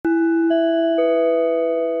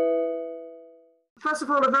First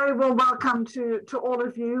of all, a very warm welcome to all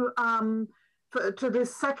of you to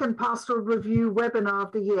this second Pastoral Review webinar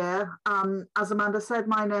of the year. As Amanda said,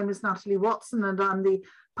 my name is Natalie Watson and I'm the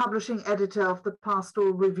publishing editor of the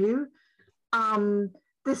Pastoral Review.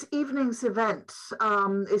 This evening's event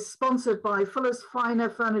is sponsored by Fuller's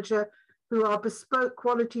Finer Furniture, who are bespoke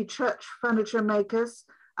quality church furniture makers,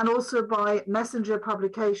 and also by Messenger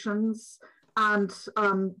Publications and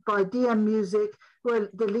by DM Music, who are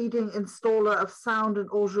the leading installer of sound and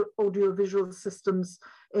audiovisual systems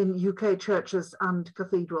in UK churches and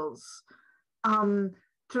cathedrals.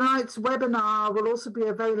 Tonight's webinar will also be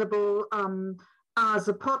available as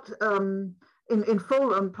a in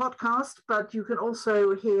full on podcast, but you can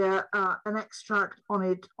also hear an extract on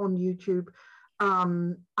it on YouTube,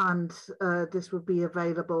 and this will be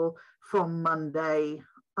available from Monday.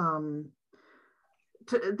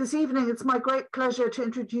 This evening, it's my great pleasure to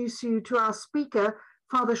introduce you to our speaker,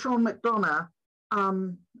 Father Sean McDonough,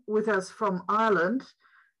 with us from Ireland.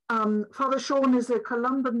 Father Sean is a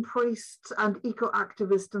Columban priest and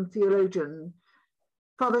eco-activist and theologian.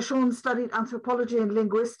 Father Sean studied anthropology and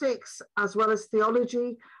linguistics, as well as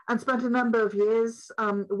theology, and spent a number of years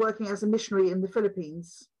working as a missionary in the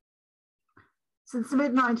Philippines. Since the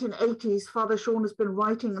mid-1980s, Father Sean has been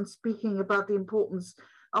writing and speaking about the importance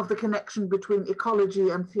of the connection between ecology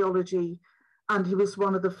and theology, and he was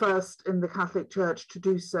one of the first in the Catholic Church to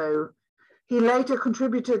do so. He later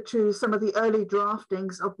contributed to some of the early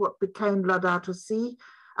draftings of what became Laudato Si,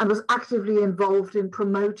 and was actively involved in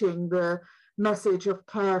promoting the message of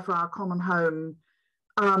care for our common home.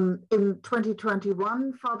 In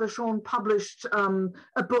 2021, Father Sean published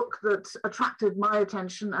a book that attracted my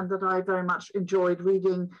attention and that I very much enjoyed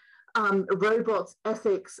reading, Robots,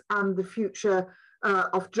 Ethics and the Future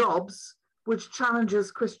of Jobs, which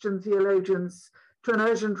challenges Christian theologians to an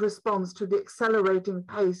urgent response to the accelerating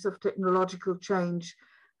pace of technological change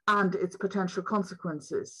and its potential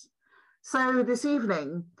consequences. So this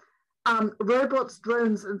evening, Robots,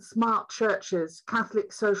 Drones and Smart Churches,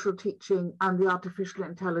 Catholic Social Teaching and the Artificial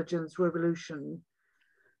Intelligence Revolution.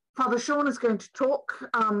 Father Sean is going to talk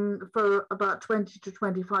for about 20 to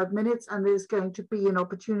 25 minutes, and there's going to be an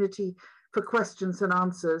opportunity for questions and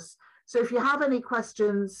answers. So if you have any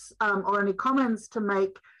questions or any comments to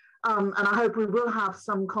make, and I hope we will have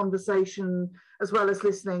some conversation as well as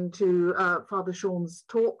listening to Father Sean's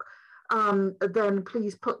talk, then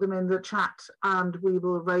please put them in the chat and we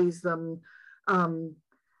will raise them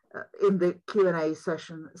in the Q&A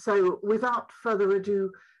session. So without further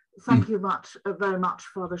ado, thank you very much,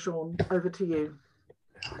 Father Sean. Over to you.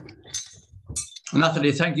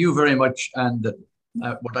 Natalie, thank you very much. And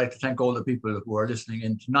I would like to thank all the people who are listening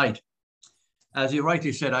in tonight. As you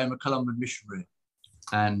rightly said, I'm a Columban missionary.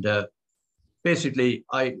 And basically,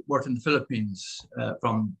 I worked in the Philippines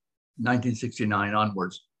from 1969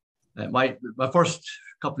 onwards. My first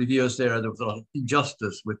couple of years there was a lot of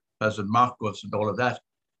injustice with President Marcos and all of that.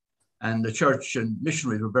 And the church and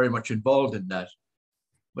missionaries were very much involved in that.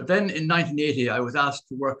 But then in 1980, I was asked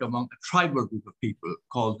to work among a tribal group of people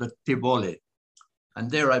called the Tibole. And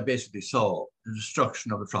there I basically saw the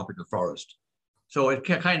destruction of the tropical forest. So it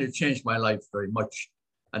kind of changed my life very much.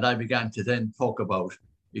 And I began to then talk about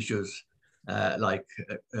issues like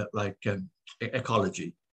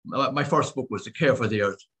ecology. My first book was The Care for the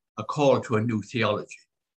Earth, A Call to a New Theology.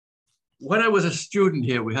 When I was a student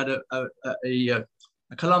here, we had a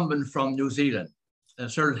Columban from New Zealand,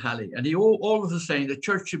 Cyril Halley, and he always was saying the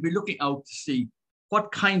church should be looking out to see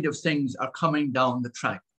what kind of things are coming down the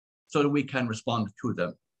track so that we can respond to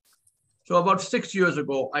them. So about 6 years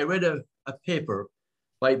ago, I read a paper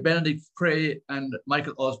by Benedict Frey and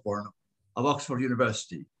Michael Osborne of Oxford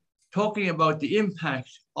University, talking about the impact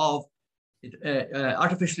of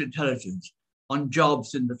artificial intelligence on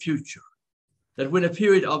jobs in the future. That within a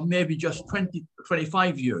period of maybe just 20,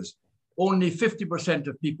 25 years, only 50%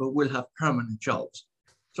 of people will have permanent jobs.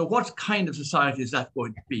 So what kind of society is that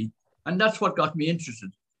going to be? And that's what got me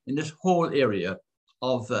interested in this whole area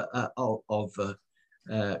of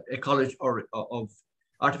ecology, or of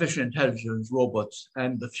artificial intelligence, robots,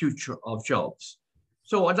 and the future of jobs.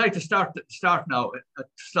 So I'd like to start now at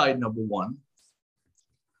slide number 1.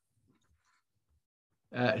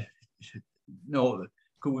 No,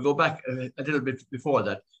 could we go back a little bit before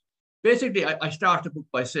that? Basically, I started the book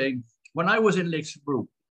by saying, when I was in Lake Subaru,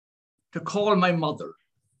 to call my mother,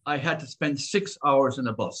 I had to spend 6 hours in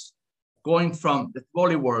a bus, going from the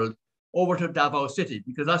Wally World over to Davao City,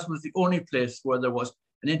 because that was the only place where there was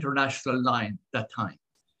an international line at that time.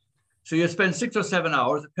 So you spend 6 or 7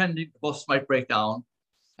 hours, depending, the bus might break down.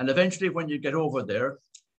 And eventually when you get over there,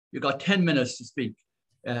 you got 10 minutes to speak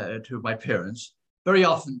to my parents. very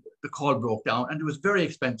often the call broke down and it was very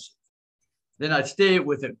expensive. Then I'd stay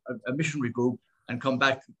with a missionary group and come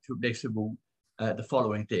back to Lake Cebu the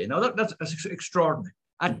following day. Now that's extraordinary.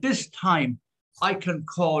 At this time, I can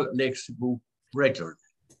call Lake Cebu regularly.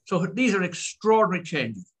 So these are extraordinary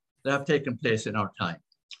changes that have taken place in our time.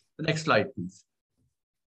 The next slide, please.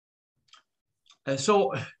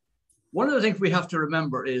 So one of the things we have to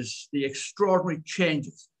remember is the extraordinary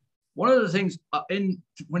changes. One of the things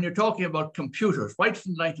when you're talking about computers, right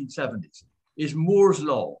from the 1970s, is Moore's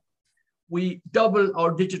Law. We double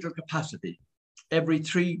our digital capacity every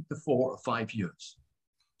 3 to 4 or 5 years.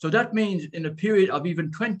 So that means in a period of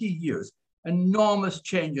even 20 years, enormous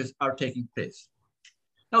changes are taking place.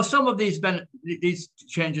 Now, some of these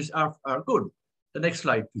changes are good. The next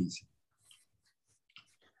slide, please.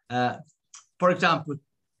 For example,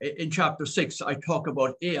 in chapter 6, I talk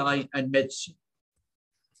about AI and medicine.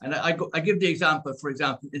 And I give the example, for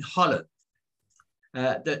example, in Holland,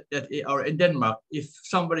 or in Denmark, if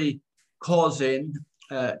somebody calls in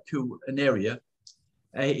to an area,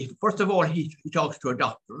 first of all, he talks to a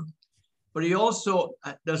doctor, but he also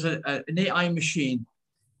does an AI machine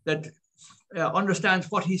that understands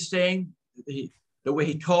what he's saying, the way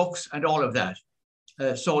he talks and all of that,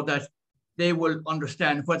 so that they will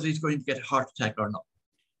understand whether he's going to get a heart attack or not.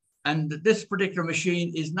 And this particular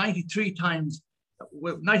machine is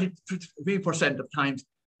 93% of times,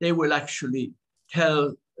 they will actually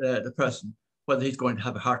tell the person whether he's going to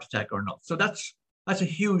have a heart attack or not. So that's a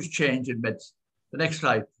huge change in medicine. The next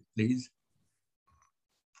slide, please.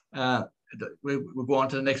 We'll go on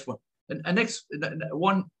to the next one. And next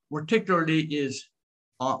one particularly is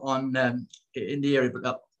in the area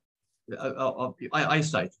of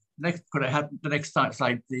eyesight. Next, could I have the next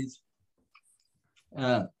slide, please?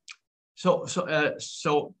 So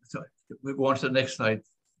we'll go on to the next slide,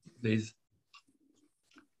 please.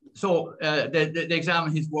 So they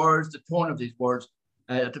examine his words, the tone of these words,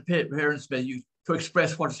 that the parents may use to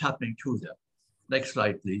express what is happening to them. Next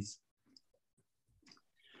slide, please.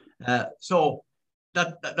 So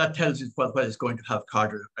that tells us whether it's going to have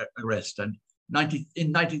cardiac arrest, and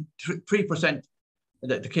in 93%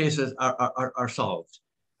 the cases are solved.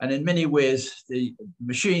 And in many ways, the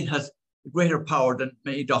machine has greater power than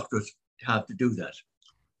many doctors have to do that.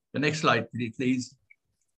 The next slide, please.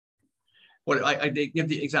 Well, I give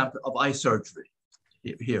the example of eye surgery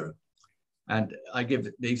here. And I give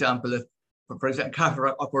the example of, for example,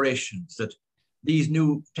 cataract operations, that these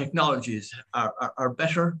new technologies are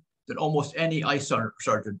better than almost any eye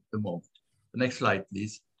surgeon at the moment. The next slide,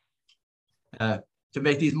 please. To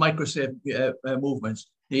make these microsave movements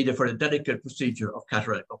needed for a delicate procedure of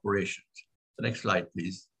cataract operations. The next slide,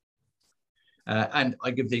 please. And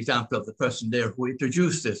I give the example of the person there who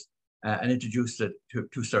introduced this and introduced it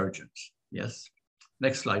to surgeons. Yes.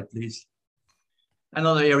 Next slide, please.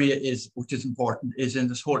 Another area which is important is in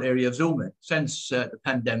this whole area of Zooming. Since the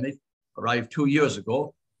pandemic arrived 2 years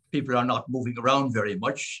ago, people are not moving around very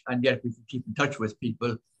much, and yet we can keep in touch with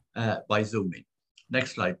people by Zooming.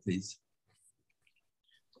 Next slide, please.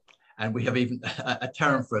 And we have even a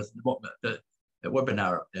term for it, the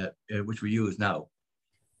webinar, which we use now.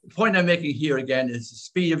 The point I'm making here again is the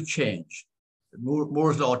speed of change.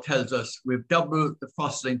 Moore's Law tells us we've doubled the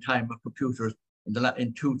processing time of computers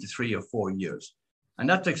in 2 to 3 or 4 years. And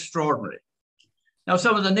that's extraordinary. Now,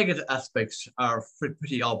 some of the negative aspects are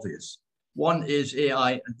pretty obvious. One is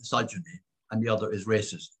AI and misogyny, and the other is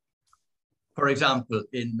racism. For example,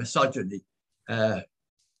 in misogyny,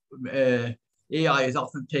 AI is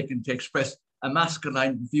often taken to express a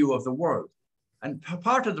masculine view of the world. And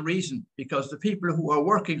part of the reason, because the people who are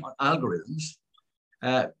working on algorithms,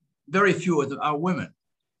 very few of them are women.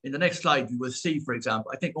 In the next slide, you will see, for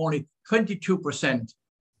example, I think only 22%,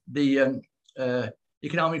 the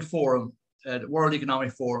Economic Forum, the World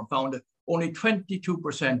Economic Forum found that only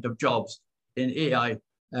 22% of jobs in AI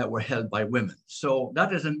were held by women. So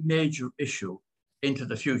that is a major issue into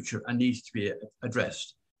the future and needs to be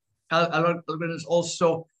addressed. Algorithms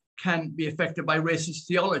also can be affected by racist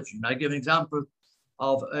theology. And I give an example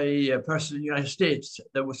of a person in the United States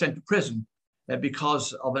that was sent to prison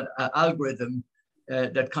because of an algorithm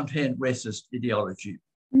that contained racist ideology.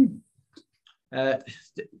 One of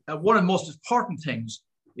the most important things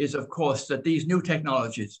is, of course, that these new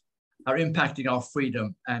technologies are impacting our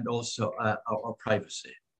freedom and also our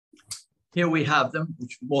privacy. Here we have them,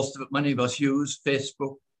 which many of us use: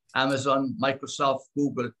 Facebook, Amazon, Microsoft,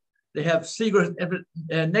 Google. They have secret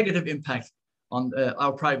negative impact on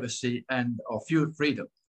our privacy and our freedom.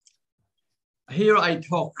 Here I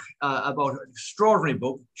talk about an extraordinary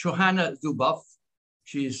book, Johanna Zuboff.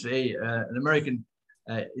 She's an American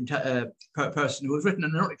person who has written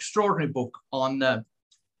an extraordinary book on the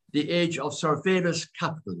age of surveillance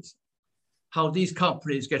capitalism, how these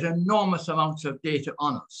companies get enormous amounts of data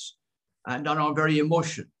on us and on our very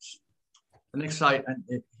emotions. The next slide,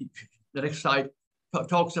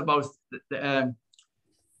 talks about the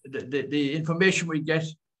information we get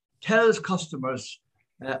tells customers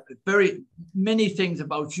very many things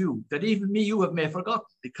about you that even you may have forgotten,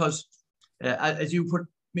 because as you put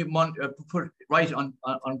right on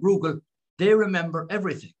Google, they remember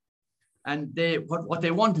everything. And what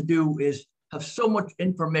they want to do is have so much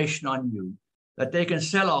information on you that they can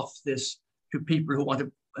sell off this to people who want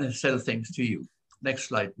to sell things to you. Next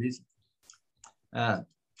slide, please.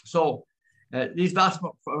 These vast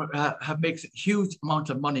have makes huge amounts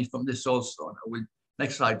of money from this also.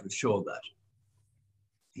 Next slide will show that.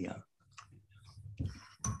 Yeah.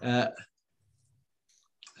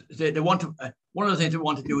 They want to. One of the things they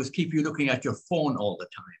want to do is keep you looking at your phone all the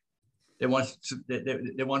time. They want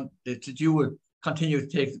that you will continue to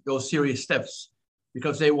take those serious steps,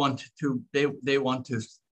 because they want to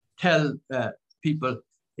tell people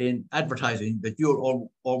in advertising that you're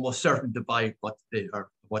almost certain to buy what they are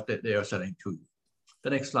selling to you.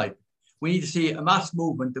 The next slide. We need to see a mass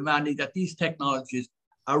movement demanding that these technologies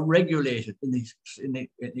are regulated in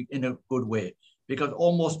a good way, because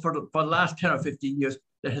almost for the last 10 or 15 years,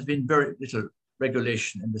 there has been very little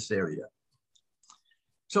regulation in this area.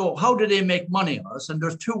 So how do they make money on us? And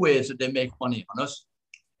there's two ways that they make money on us.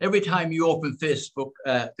 Every time you open Facebook,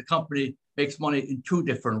 the company makes money in two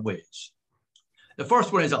different ways. The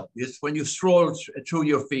first one is obvious. When you scroll through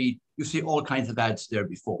your feed, you see all kinds of ads there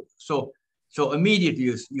before. So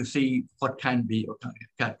immediately you see what can be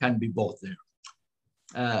both there.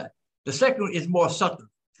 The second is more subtle.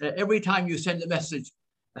 Every time you send a message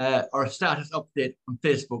or a status update on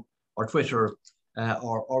Facebook or Twitter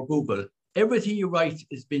or Google, everything you write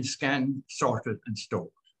is being scanned, sorted, and stored.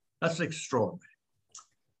 That's extraordinary.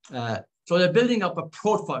 So they're building up a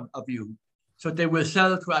profile of you, so they will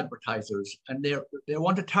sell to advertisers, and they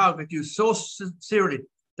want to target you so sincerely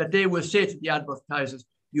that they will say to the advertisers,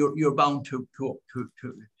 "You're bound to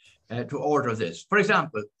order this." For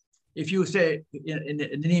example, if you say in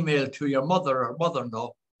an email to your mother or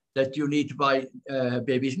mother-in-law that you need to buy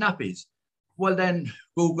baby's nappies, well then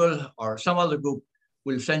Google or some other group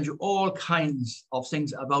will send you all kinds of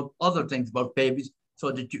things about other things about babies,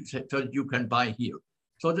 so that you can buy here.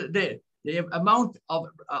 So the amount of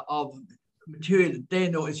material that they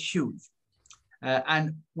know is huge,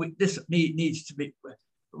 and this needs to be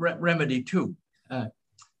remedied too.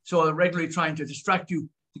 So they're regularly trying to distract you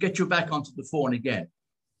to get you back onto the phone again.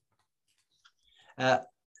 I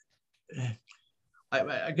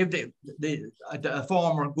give a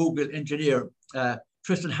former Google engineer,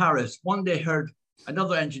 Tristan Harris, one day heard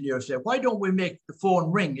another engineer say, "Why don't we make the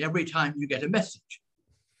phone ring every time you get a message?"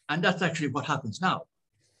 And that's actually what happens now.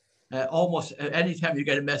 Almost any time you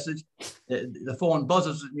get a message, the phone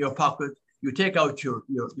buzzes in your pocket. You take out your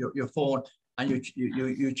phone and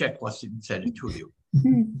you check what's been sent to you.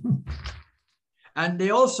 And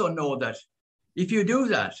they also know that if you do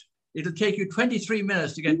that, it'll take you 23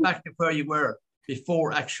 minutes to get back to where you were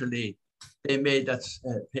before actually they made that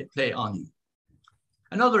play on you.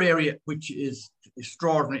 Another area which is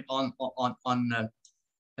extraordinary on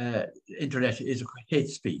internet is hate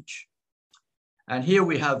speech. And here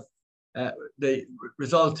we have the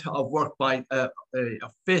result of work by a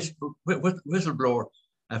Facebook whistleblower,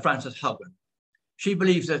 Frances Haugen. She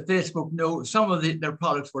believes that Facebook knows some of their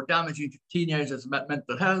products were damaging to teenagers'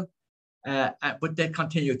 mental health, but they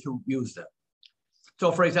continue to use them.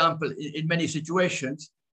 So, for example, in many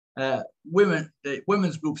situations,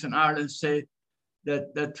 women's groups in Ireland say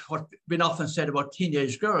that what's been often said about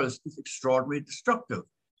teenage girls is extraordinarily destructive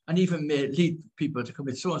and even may lead people to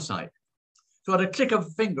commit suicide. So at a click of a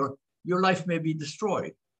finger, your life may be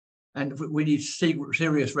destroyed. And we need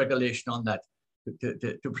serious regulation on that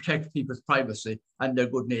to protect people's privacy and their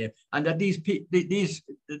good name. And that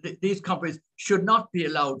these companies should not be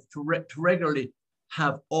allowed to regularly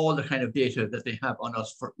have all the kind of data that they have on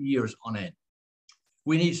us for years on end.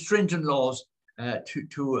 We need stringent laws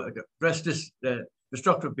to address this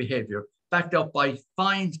destructive behavior, backed up by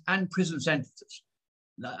fines and prison sentences.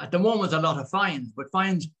 At the moment, a lot of fines, but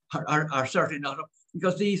fines are certainly not up,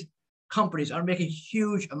 because these companies are making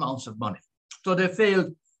huge amounts of money. So they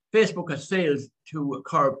failed. Facebook has failed to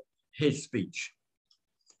curb hate speech.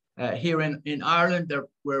 Here in Ireland,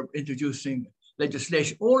 we're introducing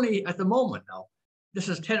legislation only at the moment now. This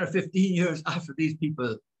is 10 or 15 years after these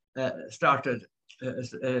people started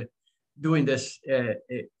doing this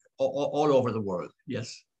all over the world.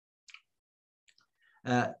 Yes.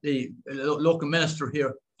 The local minister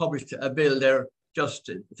here published a bill there just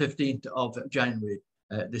the 15th of January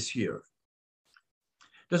this year.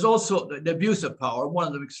 There's also the abuse of power. One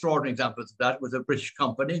of the extraordinary examples of that was a British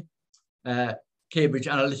company, Cambridge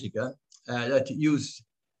Analytica, that used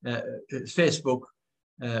Facebook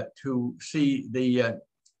to see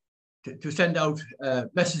to send out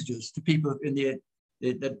messages to people in the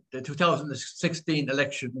 2016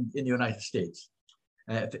 election in the United States.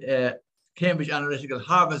 Cambridge Analytica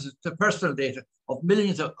harvests the personal data of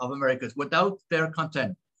millions of Americans without their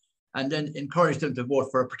consent, and then encouraged them to vote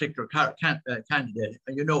for a particular candidate.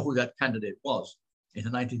 And you know who that candidate was in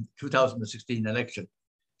the 2016 election.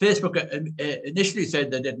 Facebook initially said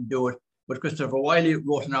they didn't do it, but Christopher Wiley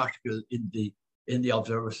wrote an article in the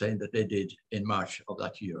Observer saying that they did in March of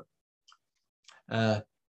that year.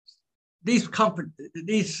 These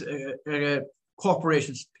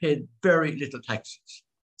corporations paid very little taxes.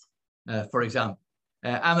 For example,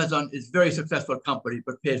 Amazon is a very successful company,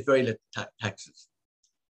 but pays very little taxes.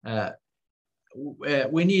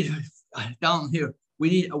 We need, down here, we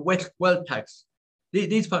need a wealth tax.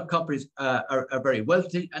 These companies are very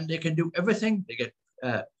wealthy, and they can do everything. They get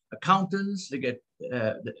accountants, they get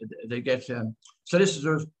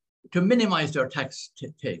solicitors to minimize their tax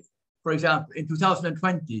take. For example, in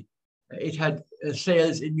 2020, it had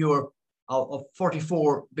sales in Europe of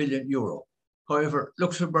 44 billion euro. However,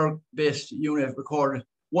 Luxembourg-based unit recorded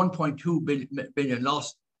 1.2 billion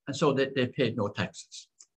loss, and so they paid no taxes.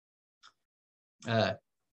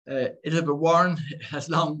 Elizabeth Warren has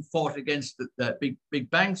long fought against the big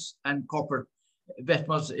banks and corporate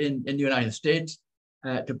investments in the United States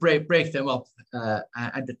to break them up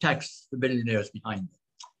and to tax the billionaires behind them.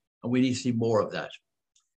 And we need to see more of that.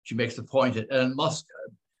 She makes the point that Elon Musk,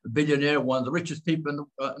 a billionaire, one of the richest people in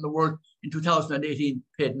the world, in 2018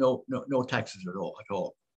 paid no taxes at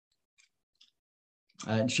all.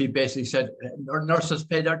 And she basically said nurses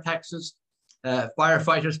pay their taxes,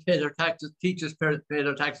 firefighters pay their taxes, teachers pay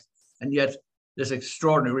their taxes, and yet this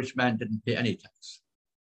extraordinary rich man didn't pay any tax.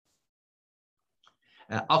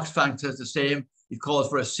 Oxfam says the same. It calls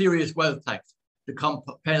for a serious wealth tax to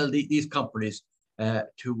compel these companies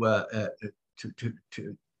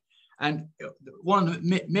and one of the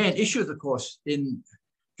main issues, of course,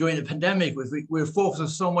 during the pandemic was we're focusing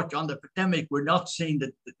so much on the pandemic, we're not seeing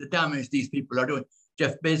the damage these people are doing.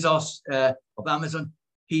 Jeff Bezos of Amazon,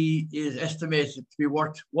 he is estimated to be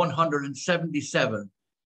worth 177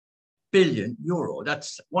 billion euro.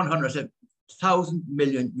 That's 100,000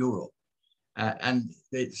 million euro. And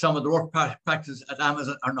some of the work practices at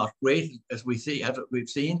Amazon are not great, as we've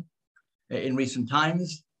seen in recent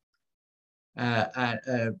times.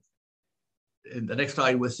 In the next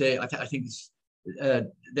slide, we'll say, I think it's,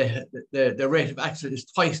 the rate of accident is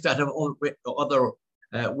twice that of other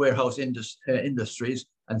warehouse industries,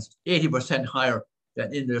 and 80% higher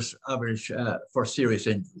than industry average for serious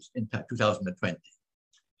injuries in 2020.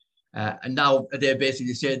 And now they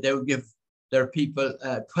basically said they will give their people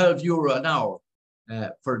 €12 an hour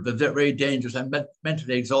for the very dangerous and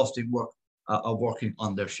mentally exhausting work of working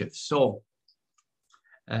on their shifts. So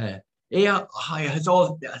AI has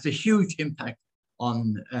a huge impact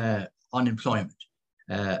on employment,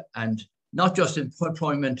 and not just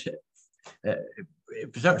employment,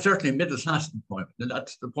 certainly middle-class employment. And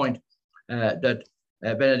that's the point that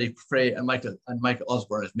Benedict Frey and Michael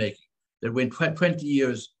Osborne is making. That when 20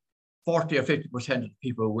 years, 40 or 50% of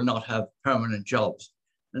people will not have permanent jobs.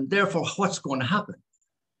 And therefore, what's going to happen?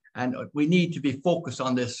 And we need to be focused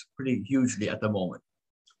on this pretty hugely at the moment.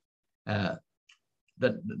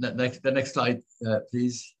 The next slide,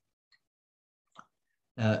 please.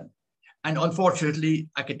 And unfortunately,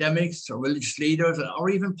 academics or religious leaders or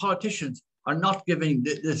even politicians are not giving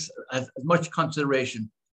this as much consideration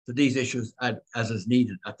to these issues as is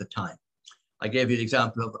needed at the time. I gave you the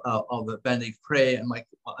example of Benedict Frey and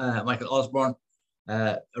Michael Osborne,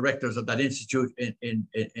 rectors of that institute in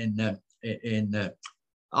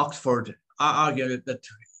Oxford, are arguing that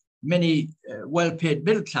many well-paid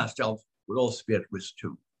middle-class jobs will also be at risk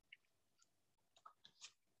too.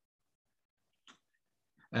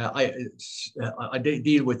 I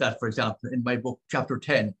deal with that, for example, in my book, chapter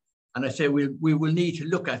 10, and I say we will need to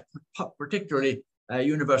look at particularly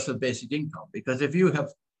universal basic income, because if you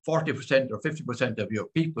have 40% or 50% of your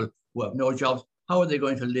people who have no jobs, how are they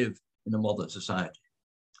going to live in a modern society?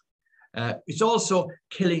 It's also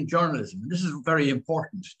killing journalism. And this is very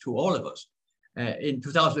important to all of us. In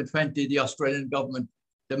 2020, the Australian government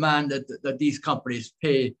demanded that these companies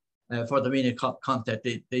pay for the media content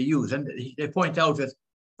they use. And they point out that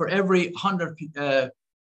for every $100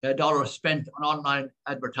 spent on online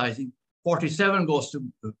advertising, $47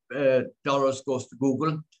 dollars goes to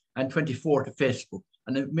Google, and 24 to Facebook,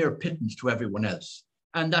 and a mere pittance to everyone else.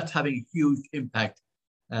 And that's having a huge impact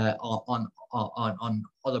on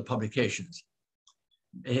other publications.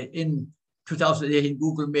 In 2018,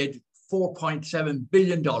 Google made $4.7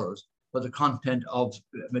 billion for the content of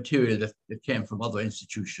material that came from other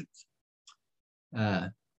institutions.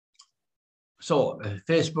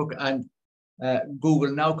 Facebook and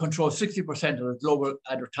Google now control 60% of the global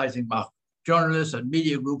advertising market. Journalists and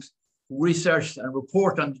media groups who research and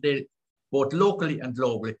report on the data, both locally and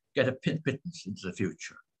globally, get a pittance into the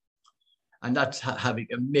future. And that's having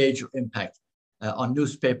a major impact on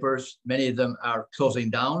newspapers. Many of them are closing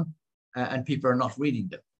down and people are not reading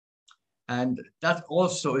them. And that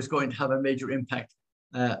also is going to have a major impact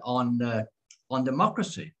on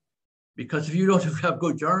democracy. Because if you don't have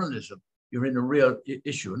good journalism, you're in a real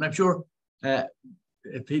issue. And I'm sure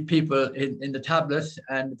people in the tablet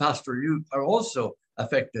and the pastoral youth are also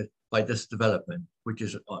affected by this development, which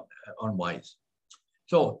is unwise.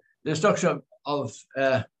 So the destruction of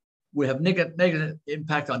will have negative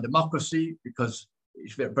impact on democracy because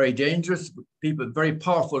it's very dangerous. People, very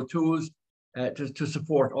powerful tools to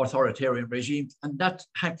support authoritarian regimes. And that's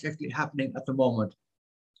actually happening at the moment,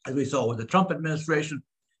 as we saw with the Trump administration,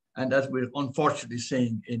 and as we're unfortunately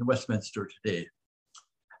seeing in Westminster today.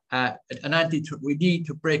 We need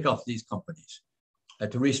to break up these companies,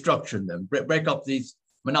 to restructure them, break up these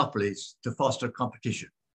monopolies to foster competition.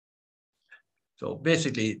 So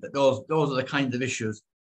basically, those are the kinds of issues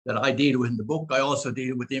that I deal with in the book. I also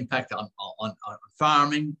deal with the impact on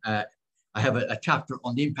farming. I have a chapter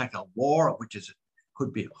on the impact of war, which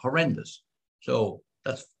could be horrendous. So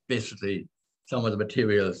that's basically some of the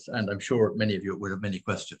materials, and I'm sure many of you would have many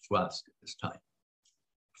questions to ask at this time.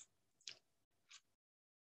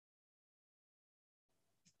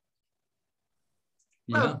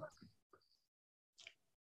 Yeah. Well,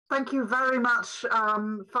 thank you very much,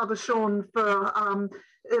 Father Sean, for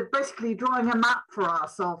basically drawing a map for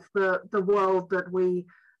us of the world that we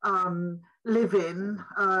live in,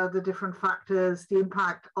 the different factors, the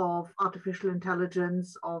impact of artificial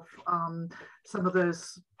intelligence, of some of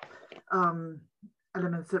those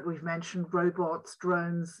elements that we've mentioned, robots,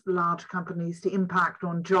 drones, large companies, the impact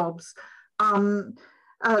on jobs. In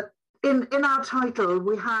our title,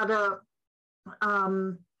 we had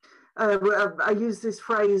I use this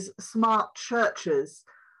phrase, smart churches.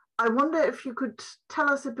 I wonder if you could tell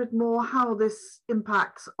us a bit more how this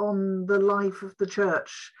impacts on the life of the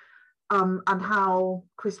church and how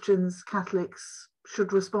Christians, Catholics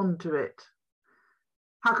should respond to it.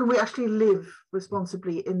 How can we actually live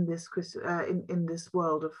responsibly in this in this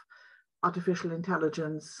world of artificial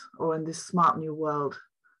intelligence, or in this smart new world?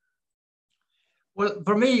 Well,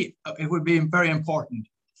 for me, it would be very important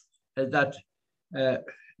that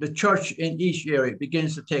the church in each area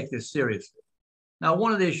begins to take this seriously. Now,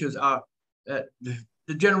 one of the issues are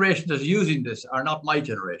the generation that's using this are not my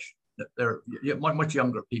generation. They're much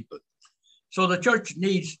younger people. So the church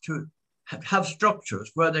needs to have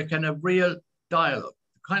structures where they can have real dialogue,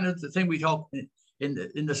 kind of the thing we talk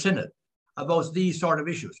in the synod about these sort of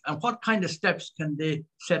issues, and what kind of steps can they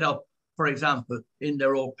set up, for example, in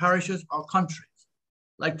their own parishes or countries.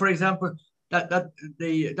 Like, for example, that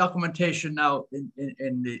the documentation now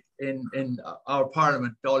in our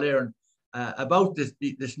Parliament, Dáil Éireann, about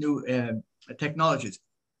this new technologies,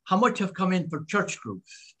 how much have come in for church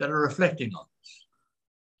groups that are reflecting on this.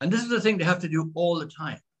 And this is the thing they have to do all the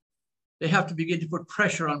time. They have to begin to put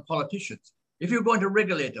pressure on politicians. If you're going to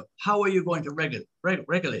regulate them, how are you going to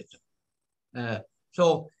regulate them?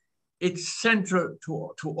 So it's central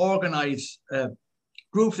to organize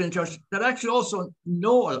groups in church that actually also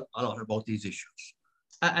know a lot about these issues,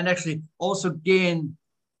 and actually also gain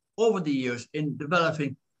over the years in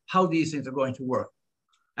developing how these things are going to work.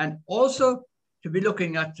 And also to be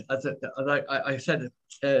looking at, as I said,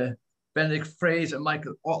 Benedict Fraser and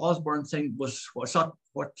Michael Osborne thing was what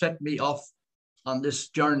set me off on this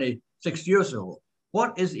journey 6 years ago.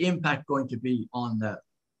 What is the impact going to be on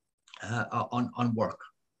work?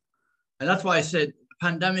 And that's why I said the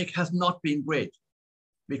pandemic has not been great,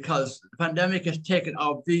 because the pandemic has taken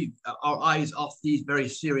our eyes off these very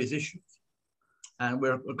serious issues. And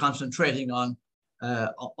we're concentrating on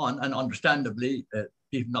and understandably,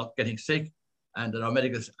 people not getting sick, and that our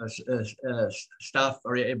medical staff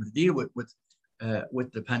are able to deal with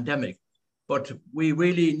the pandemic. But we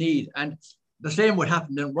really need, and the same would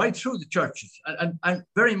happen then right through the churches, and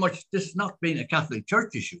very much this not being a Catholic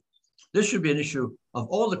Church issue. This should be an issue of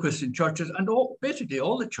all the Christian churches and basically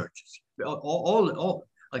all the churches, all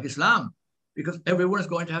like Islam, because everyone is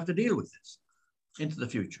going to have to deal with this into the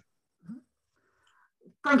future.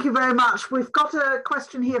 Thank you very much. We've got a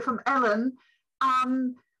question here from Ellen.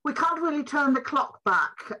 We can't really turn the clock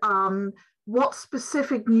back. What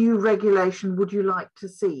specific new regulation would you like to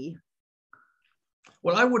see?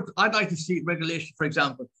 Well, I'd like to see regulation, for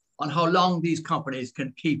example, on how long these companies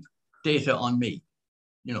can keep data on me,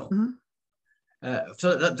 you know.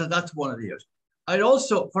 So that's one of the areas. I'd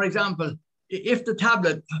also, for example, if the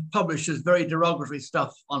tablet publishes very derogatory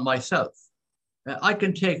stuff on myself, I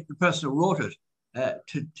can take the person who wrote it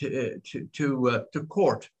to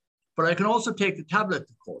court, but I can also take the tablet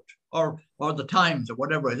to court or the Times or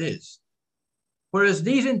whatever it is. Whereas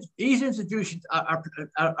these institutions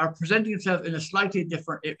are presenting themselves in a slightly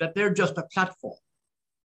different, that they're just a platform.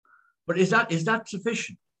 But is that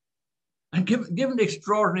sufficient? And given the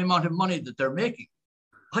extraordinary amount of money that they're making,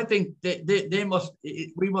 I think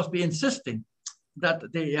we must be insisting that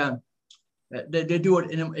they do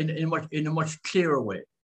it in a much clearer way.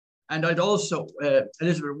 And I'd also,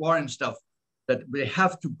 Elizabeth Warren stuff, that they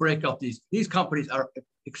have to break up these companies are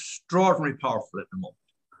extraordinarily powerful at the moment,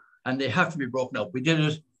 and they have to be broken up. We did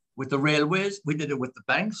it with the railways, we did it with the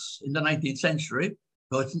banks in the 19th century.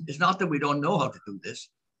 So it's not that we don't know how to do this,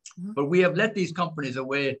 but we have let these companies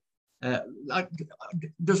away.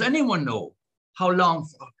 Does anyone know how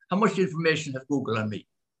much information has Google on me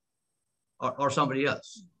or somebody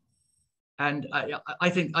else? And I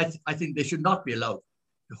think they should not be allowed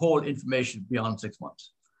to hold information beyond 6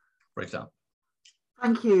 months, for example.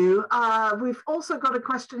 Thank you. We've also got a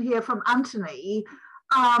question here from Anthony.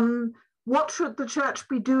 What should the church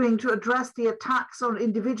be doing to address the attacks on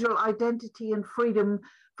individual identity and freedom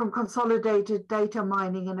from consolidated data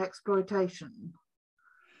mining and exploitation?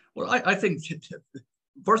 Well, I think,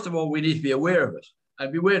 first of all, we need to be aware of it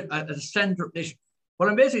and be aware as a central issue. What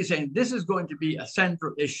I'm basically saying, this is going to be a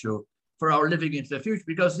central issue for our living into the future,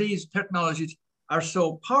 because these technologies are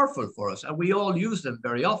so powerful for us and we all use them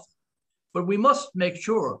very often. But we must make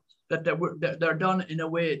sure that they're done in a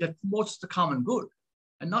way that promotes the common good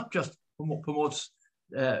and not just promotes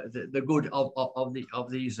the good of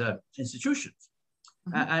these institutions.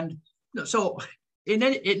 And so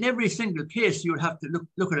in every single case, you would have to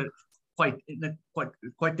look at it in a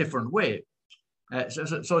quite different way.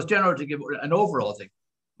 So it's general to give an overall thing.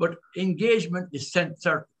 But engagement is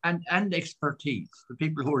central and expertise. The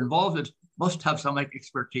people who are involved in it must have some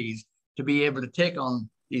expertise to be able to take on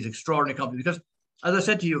these extraordinary companies. Because, as I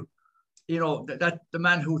said to you, that the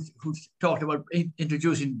man who talked about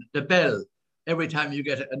introducing the bell every time you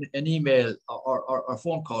get an email or a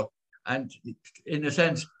phone call, and in a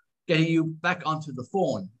sense getting you back onto the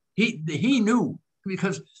phone, he knew,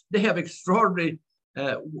 because they have extraordinary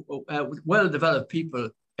well-developed people,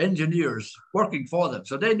 engineers working for them,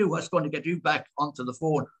 so they knew what's going to get you back onto the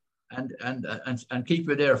phone and keep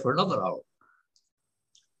you there for another hour.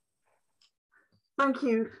 Thank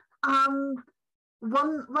you.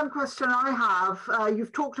 One question I have,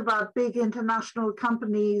 you've talked about big international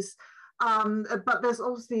companies, but there's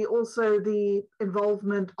obviously also the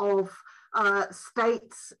involvement of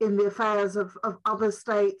states in the affairs of other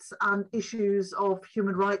states and issues of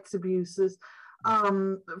human rights abuses.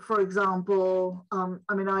 For example,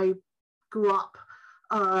 I mean, I grew up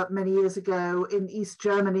many years ago in East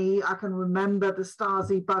Germany. I can remember the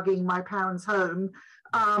Stasi bugging my parents' home.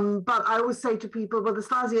 But I always say to people, well, the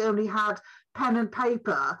Stasi only had pen and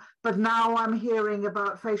paper, but now I'm hearing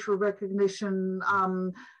about facial recognition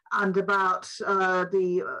and about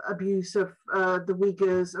the abuse of the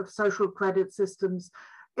Uyghurs, of social credit systems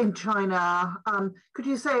in China. Could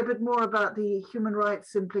you say a bit more about the human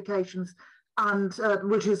rights implications, and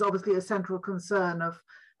which is obviously a central concern of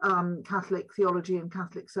Catholic theology and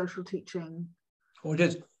Catholic social teaching? Oh, it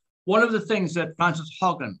is. One of the things that Frances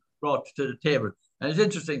Haugen brought to the table, and it's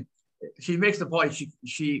interesting, she makes the point,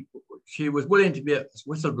 she was willing to be a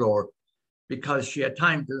whistleblower because she had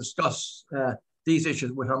time to discuss these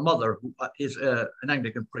issues with her mother, who is an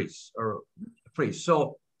Anglican priest or a priest.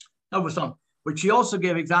 So that was something. But she also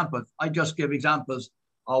gave examples. I just gave examples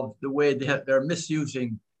of the way they're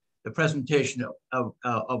misusing the presentation of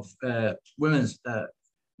women's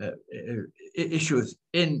issues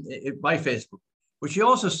by Facebook. But she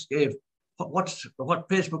also gave what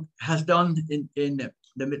Facebook has done in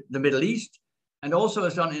the Middle East, and also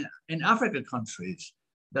has done in African countries,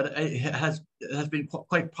 that it has been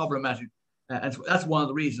quite problematic. And that's one of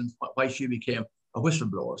the reasons why she became a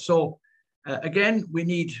whistleblower. So again, we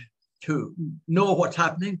need to know what's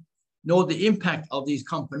happening, know the impact of these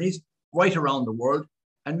companies right around the world,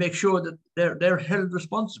 and make sure that they're held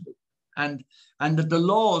responsible, and that the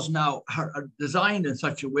laws now are designed in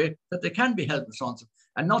such a way that they can be held responsible,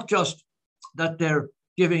 and not just that they're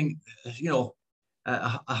giving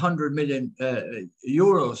 100 million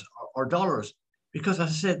euros or dollars, because as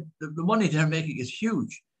I said, the money they're making is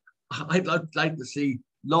huge. I'd like to see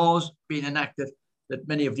laws being enacted that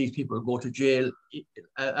many of these people go to jail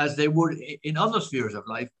as they would in other spheres of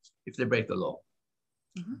life if they break the law.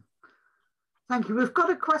 Mm-hmm. Thank you. We've got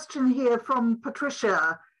a question here from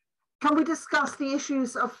Patricia. Can we discuss the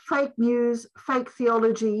issues of fake news, fake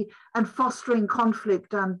theology, and fostering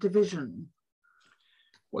conflict and division?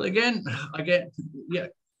 Well, again, yeah,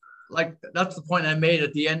 like that's the point I made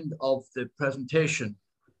at the end of the presentation.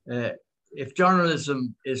 If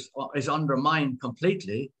journalism is undermined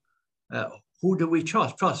completely, who do we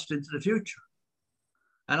trust into the future?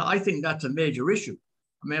 And I think that's a major issue.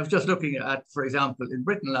 I mean, I was just looking at, for example, in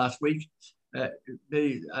Britain last week,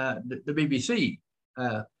 the BBC.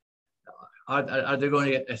 Are they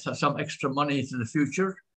going to get some extra money into the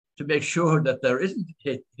future to make sure that there isn't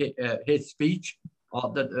hate speech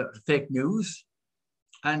or fake news?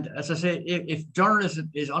 And as I say, if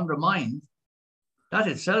journalism is undermined, that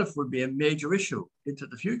itself would be a major issue into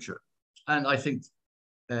the future. And I think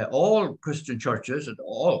all Christian churches and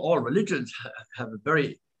all religions have a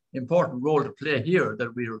very important role to play here,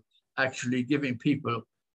 that we're actually giving people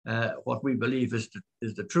what we believe is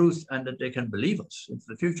the truth, and that they can believe us into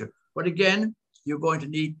the future. But again, you're going to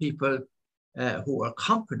need people who are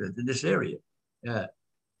competent in this area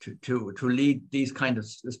to lead these kind of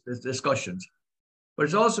discussions. But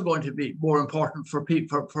it's also going to be more important for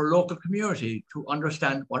people, for local community, to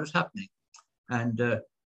understand what is happening and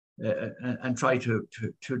try to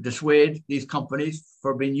dissuade these companies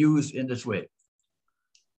from being used in this way.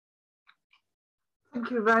 Thank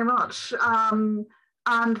you very much.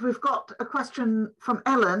 And we've got a question from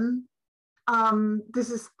Ellen. This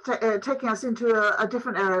is taking us into a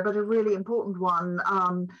different area, but a really important one,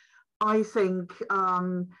 I think.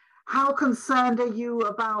 How concerned are you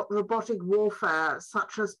about robotic warfare,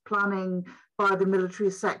 such as planning by the military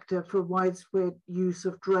sector for widespread use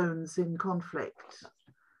of drones in conflict?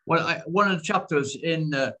 Well, one of the chapters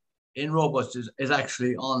in Robust is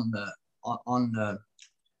actually on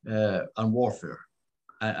warfare,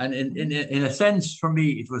 and in a sense, for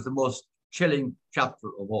me, it was the most chilling chapter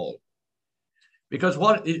of all, because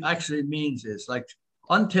what it actually means is, like,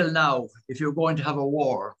 until now, if you're going to have a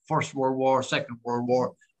war, First World War, Second World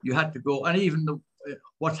War, you had to go, and even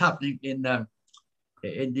what's happening in the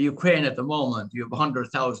Ukraine at the moment, you have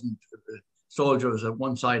 100,000 soldiers at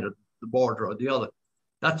one side of the border or the other.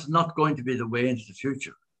 That's not going to be the way into the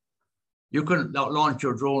future. You couldn't launch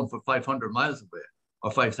your drone for 500 miles away or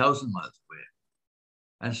 5,000 miles away.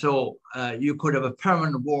 And so you could have a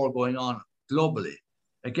permanent war going on globally.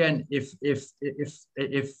 Again, if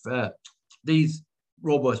these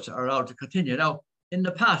robots are allowed to continue. Now, in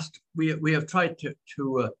the past, we have tried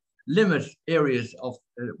to limit areas of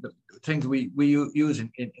things we use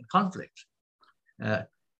in conflict. But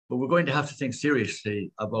we're going to have to think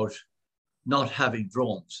seriously about not having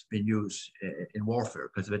drones being used in warfare,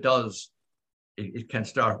 because if it does, it can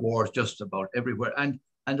start wars just about everywhere. And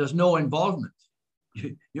there's no involvement.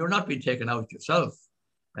 You're not being taken out yourself,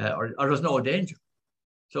 or there's no danger.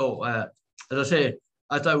 So, as I say,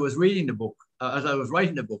 as I was reading the book, as I was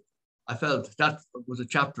writing the book, I felt that was a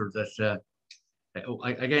chapter that,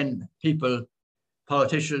 again, people,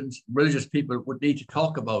 politicians, religious people would need to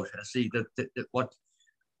talk about and see that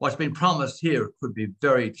what's been promised here could be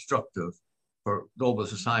very destructive for global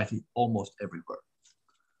society almost everywhere.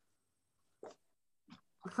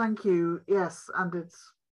 Thank you. Yes, and it's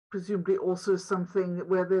presumably also something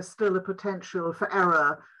where there's still a potential for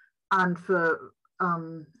error and for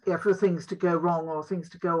things to go wrong or things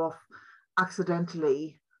to go off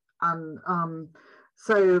accidentally. And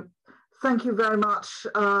so thank you very much.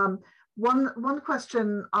 One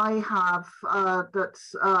question I have that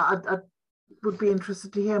I would be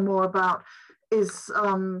interested to hear more about is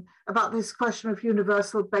about this question of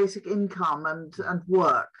universal basic income and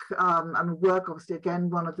work. And work, obviously, again,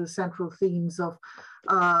 one of the central themes of,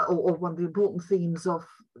 or one of the important themes of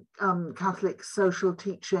Catholic social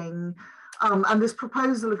teaching. And this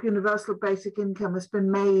proposal of universal basic income has been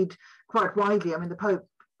made quite widely. I mean, the Pope,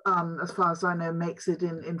 as far as I know, makes it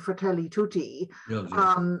in Fratelli Tutti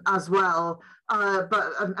as well.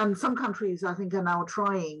 But some countries, I think, are now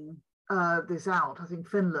trying this out. I think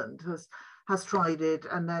Finland has tried it,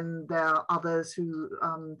 and then there are others who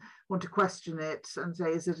want to question it and say,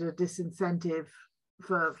 is it a disincentive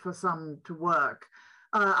for some to work?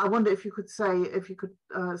 I wonder if you could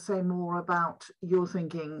say more about your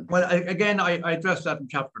thinking. Well, again, I addressed that in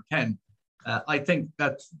chapter 10. I think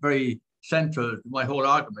that's very central to my whole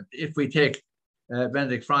argument. If we take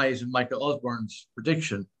Benedict Fry's and Michael Osborne's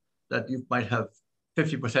prediction that you might have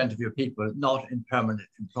 50% of your people not in permanent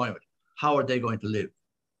employment, how are they going to live?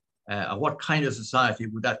 What kind of society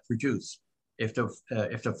would that produce if there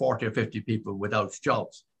are 40 or 50 people without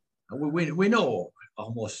jobs? We know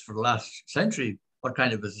almost for the last century what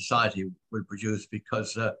kind of a society will produce,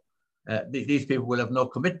 because these people will have no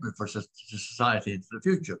commitment for society into the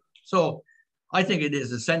future. So I think it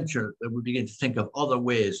is essential that we begin to think of other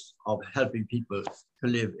ways of helping people to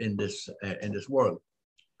live in this world.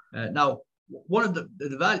 Now, one of the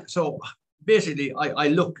values, so basically I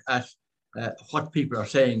look at what people are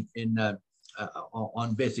saying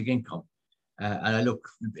on basic income. And I look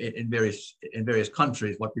in various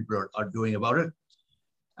countries what people are doing about it.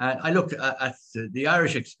 And I looked at the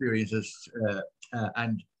Irish experiences,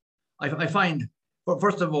 and I find,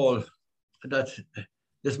 first of all, that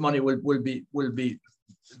this money will be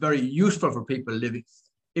very useful for people living.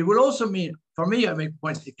 It will also mean, for me, I make the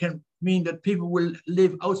point, it can mean that people will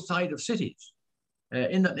live outside of cities.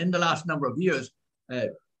 In the last number of years,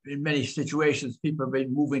 in many situations, people have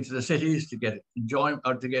been moving to the cities to get enjoyment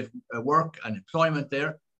or to get work and employment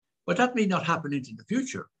there. But that may not happen into the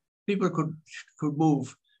future. People could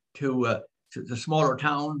move to the smaller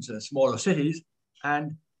towns and smaller cities,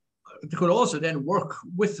 and they could also then work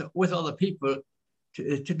with other people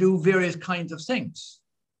to do various kinds of things,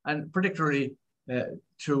 and particularly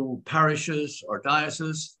through parishes or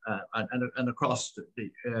dioceses and across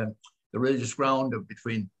the religious ground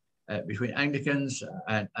between Anglicans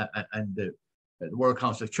and the World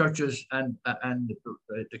Council of Churches and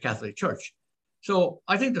the Catholic Church. So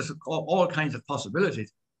I think there's all kinds of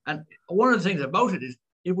possibilities. And one of the things about it is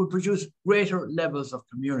it will produce greater levels of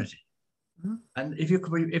community. Mm-hmm. And if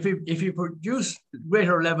you produce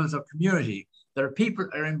greater levels of community, that are people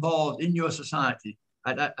are involved in your society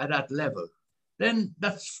at that level, then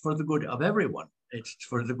that's for the good of everyone. It's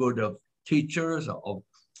for the good of teachers, of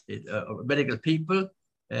medical people,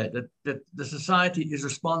 that the society is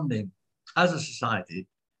responding as a society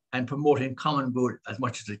and promoting common good as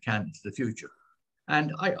much as it can into the future.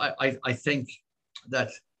 And I think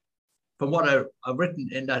that from what I've written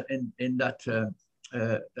in that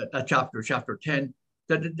chapter 10,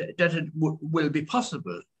 that it will be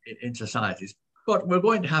possible in societies. But we're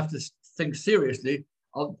going to have to think seriously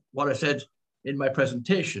of what I said in my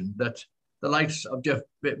presentation, that the likes of Jeff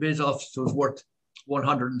Bezos, who's worth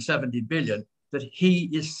 170 billion, that he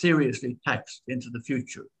is seriously taxed into the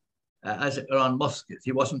future, as Elon Musk is.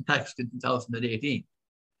 He wasn't taxed in 2018.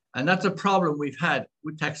 And that's a problem we've had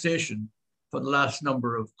with taxation for the last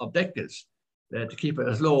number of decades, to keep it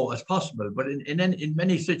as low as possible. But in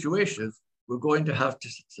many situations, we're going to have to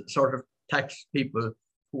sort of tax people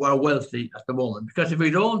who are wealthy at the moment, because if we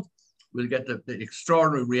don't, we'll get the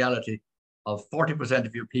extraordinary reality of 40%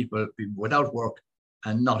 of your people being without work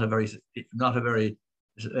and not a very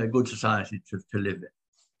good society to live in.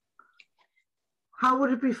 How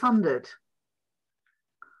would it be funded?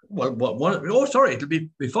 Well, it'll be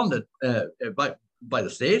funded by the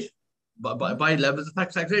state, by levels of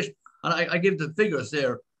taxation. And I give the figures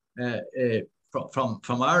there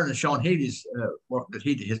from Ireland, Sean Healy's work that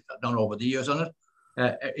he has done over the years on it.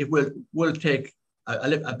 It will take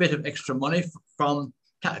a bit of extra money from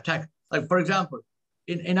tax. Like, for example,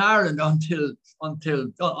 in Ireland until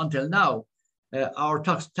now, our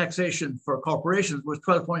taxation for corporations was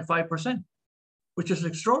 12.5%, which is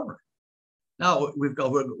extraordinary. Now we're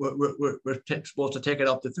supposed to take it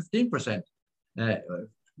up to 15%,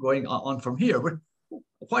 going on from here. But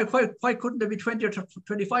why couldn't it be 20 or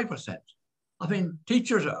 25%? I mean,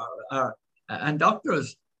 teachers are and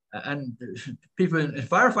doctors and people in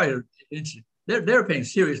firefighters, they're paying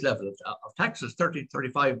serious levels of taxes, 30,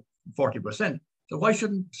 35, 40%. So why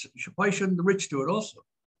shouldn't the rich do it also?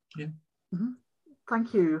 Yeah. Mm-hmm.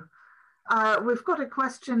 Thank you. We've got a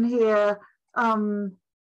question here from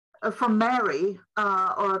Mary,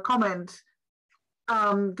 or a comment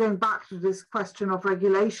going back to this question of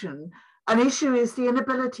regulation. An issue is the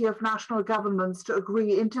inability of national governments to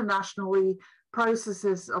agree internationally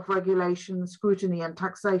processes of regulation, scrutiny, and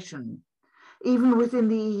taxation. Even within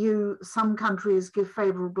the EU, some countries give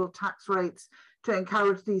favorable tax rates to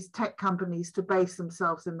encourage these tech companies to base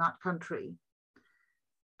themselves in that country.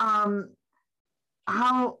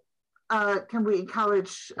 How can we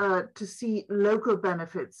encourage to see local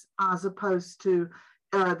benefits as opposed to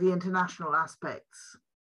the international aspects?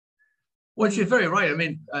 Well, she's very right. I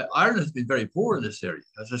mean, Ireland has been very poor in this area.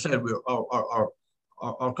 As I said,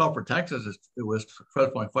 our corporate taxes was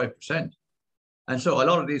 12.5%, and so a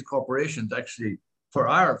lot of these corporations actually,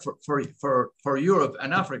 for Europe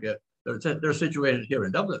and Africa, they're situated here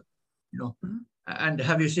in Dublin, you know. Mm-hmm. And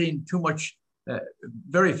have you seen too much?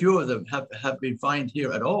 Very few of them have been fined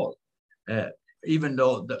here at all. even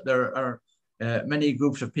though there are many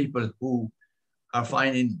groups of people who are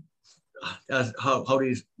finding as how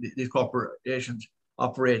these corporations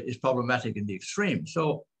operate is problematic in the extreme.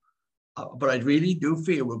 So, but I really do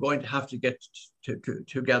feel we're going to have to get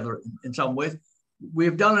together in some ways.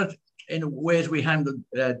 We've done it in ways we handle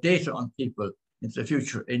data on people into the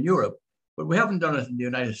future in Europe, but we haven't done it in the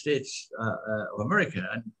United States of America.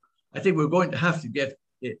 And I think we're going to have to get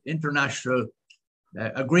international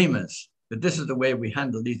agreements that this is the way we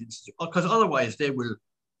handle these institutions, because otherwise they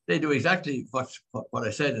do exactly what I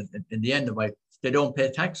said in the end of my, they don't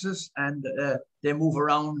pay taxes and they move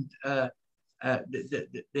around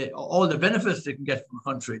all the benefits they can get from a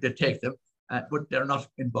country, they take them, but they're not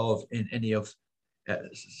involved in any of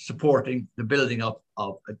supporting the building up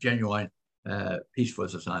of a genuine peaceful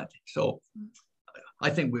society. So I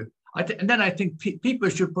think I think people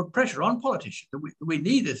should put pressure on politicians. We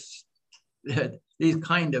need this, these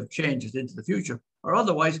kind of changes into the future, or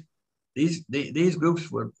otherwise these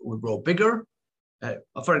groups will grow bigger.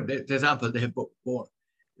 For example, they have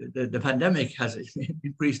the pandemic has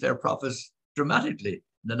increased their profits dramatically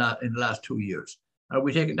in the last 2 years. Are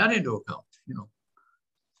we taking that into account? You know.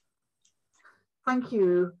 Thank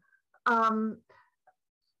you.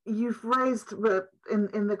 You've raised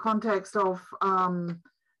in the context of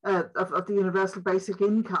the universal basic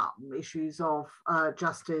income issues of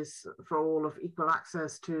justice for all, of equal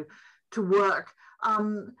access to work.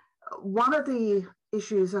 One of the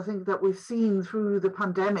issues I think that we've seen through the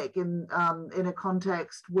pandemic in a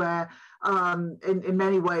context where in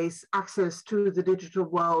many ways access to the digital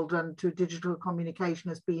world and to digital communication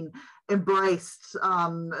has been embraced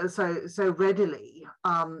so readily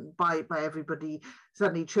by everybody.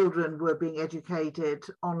 Certainly children were being educated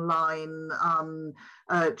online,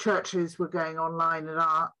 churches were going online and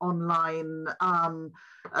are online.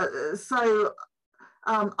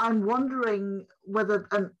 I'm wondering whether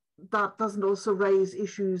that doesn't also raise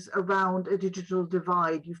issues around a digital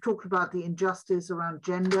divide. You've talked about the injustice around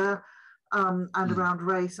gender and around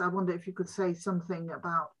race. I wonder if you could say something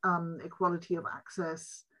about equality of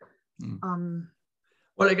access.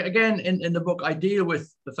 Well, again, in the book, I deal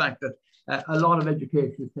with the fact that a lot of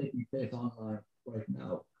education is taking place online right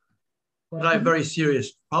now, but I have very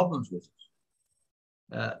serious problems with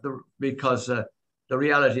it because the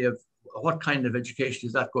reality of what kind of education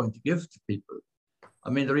is that going to give to people? I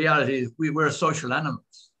mean, the reality is we're social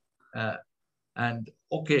animals. And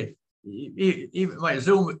okay, even my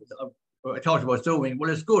Zoom, I talked about Zooming, well,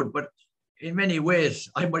 it's good, but in many ways,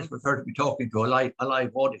 I much prefer to be talking to a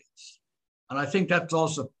live audience. And I think that's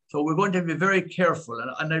also, so we're going to be very careful.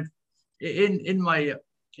 And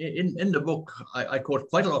in the book, I quote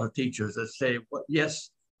quite a lot of teachers that say, well, yes,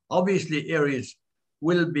 obviously areas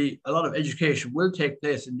will be, a lot of education will take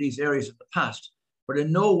place in these areas in the past, but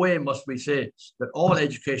in no way must we say that all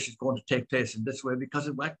education is going to take place in this way, because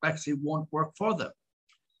it actually won't work for them.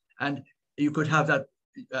 And you could have that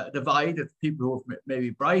divide of people who may be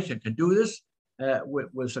bright and can do this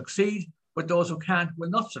will succeed, but those who can't will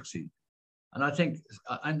not succeed. And I think,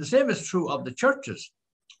 and the same is true of the churches.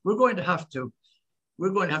 We're going to have to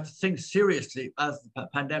think seriously as the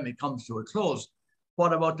pandemic comes to a close.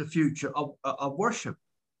 What about the future of worship?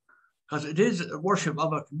 Because it is a worship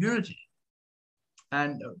of a community.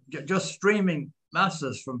 And just streaming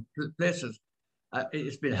masses from places,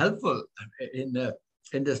 it's been helpful in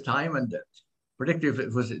this time, and particularly if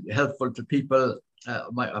it was helpful to people.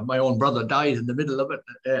 My own brother died in the middle of it,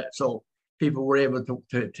 so people were able to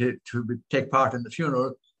take part in the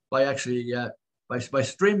funeral by actually by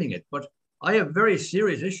streaming it. But I have very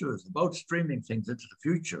serious issues about streaming things into the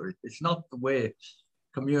future. It's not the way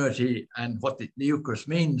community and what the Eucharist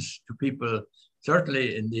means to people,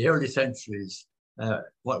 certainly in the early centuries,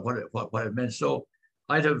 what it meant. So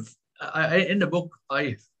in the book,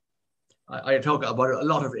 I talk about a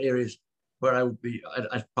lot of areas where I would be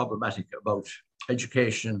problematic about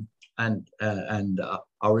education and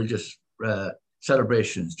our religious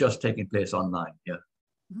celebrations just taking place online. Yeah.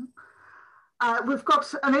 We've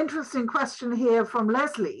got an interesting question here from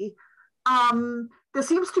Leslie. There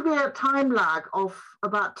seems to be a time lag of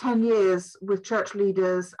about 10 years with church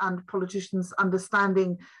leaders and politicians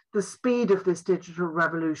understanding the speed of this digital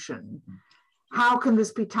revolution. How can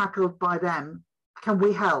this be tackled by them? Can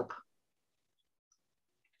we help?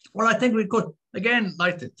 Well, I think we could, again,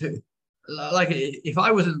 like if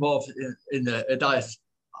I was involved in a diocese,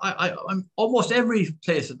 I'm almost every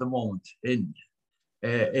place at the moment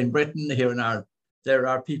in Britain, here in Ireland, there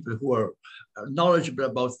are people who are knowledgeable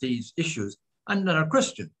about these issues and that are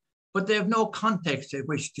Christian, but they have no context in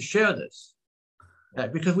which to share this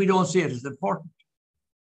because we don't see it as important.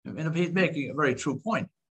 And he's making a very true point.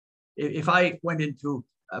 if I went into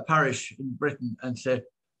a parish in Britain and said,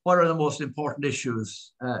 what are the most important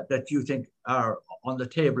issues that you think are on the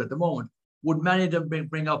table at the moment? Would many of them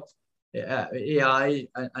bring up AI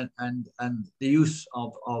and the use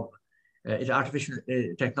of artificial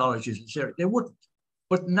technologies? They wouldn't.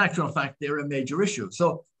 But in actual fact, they're a major issue.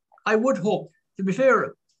 So I would hope, to be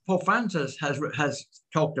fair, Pope Francis has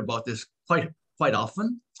talked about this quite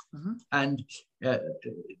often, and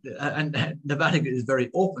the Vatican is very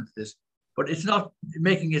open to this. But it's not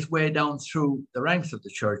making its way down through the ranks of the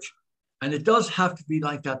church, and it does have to be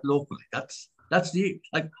like that locally. That's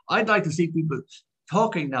I'd like to see people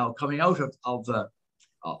talking now, coming out of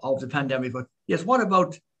the pandemic. But yes, what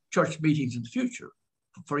about church meetings in the future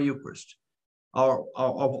for Eucharist, or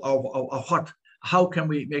what? How can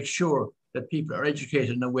we make sure that people are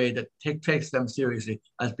educated in a way that takes them seriously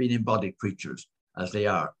as being embodied creatures as they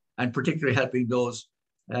are, and particularly helping those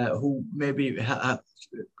who maybe have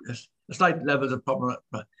slight levels of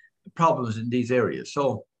problems in these areas.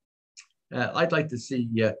 So I'd like to see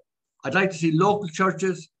local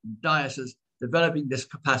churches, dioceses developing this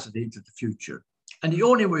capacity into the future. And the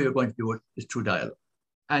only way you're going to do it is through dialogue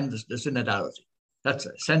and the synodality. That's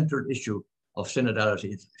a central issue of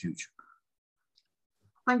synodality into the future.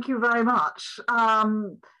 Thank you very much.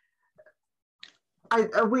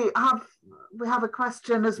 We have a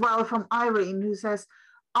question as well from Irene, who says,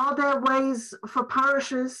 are there ways for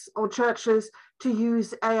parishes or churches to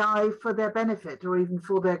use AI for their benefit or even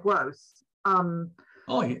for their growth?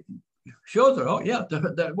 Oh, yeah. Sure.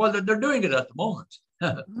 They're doing it at the moment.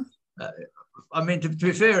 I mean, to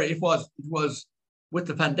be fair, it was with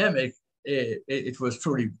the pandemic, it was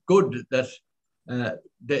truly good that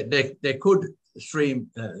they could stream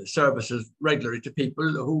services regularly to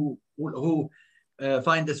people who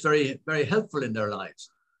find this very, very helpful in their lives.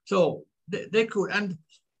 So they could, and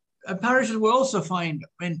parishes will also find,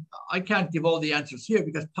 I mean, I can't give all the answers here,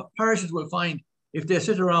 because parishes will find, if they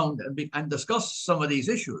sit around and discuss some of these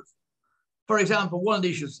issues. For example, one of the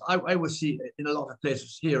issues I would see in a lot of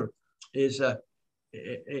places here is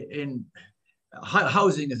in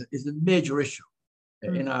housing is a major issue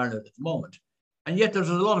in Ireland at the moment. And yet there's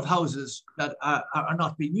a lot of houses that are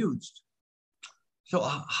not being used. So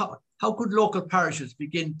how could local parishes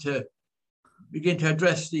begin to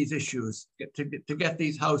address these issues, to get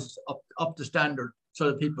these houses up to standard so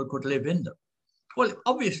that people could live in them? Well,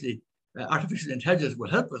 obviously, artificial intelligence will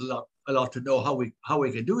help us a lot to know how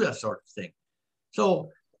we can do that sort of thing. So,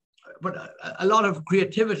 but a lot of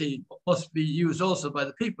creativity must be used also by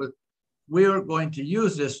the people. We're going to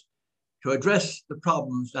use this to address the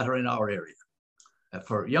problems that are in our area,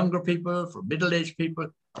 for younger people, for middle-aged people,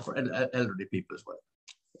 or for elderly people as well.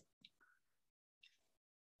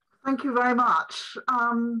 Thank you very much.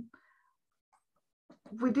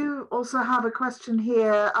 We do also have a question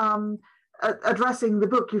here addressing the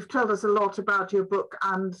book. You've told us a lot about your book,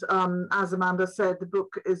 and as Amanda said, the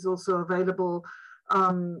book is also available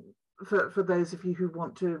for those of you who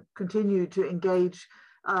want to continue to engage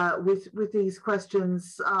with these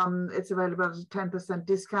questions. It's available at a 10%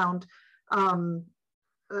 discount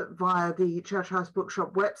via the Church House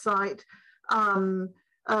Bookshop website.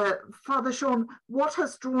 Father Sean, what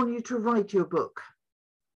has drawn you to write your book?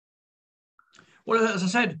 Well, as I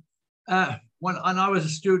said, when I was a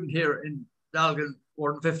student here in Dalgan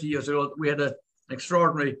more than 50 years ago, we had an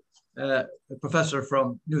extraordinary professor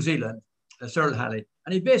from New Zealand, Cyril Halley,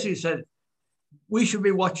 and he basically said, we should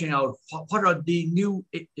be watching out what are the new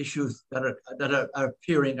issues that are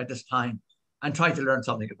appearing at this time, and try to learn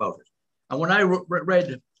something about it. And when I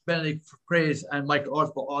read Benedict Frey's and Michael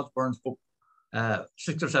Osborne's book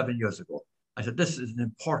 6 or 7 years ago, I said, this is an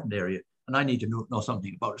important area and I need to know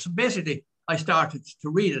something about it. So basically, I started to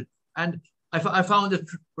read it, and I found it,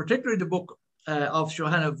 particularly the book of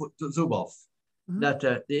Johanna Zuboff, that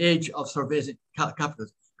The Age of Surveying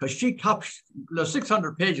Capitalism, because she captures, there's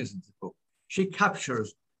 600 pages in the book. She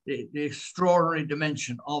captures the extraordinary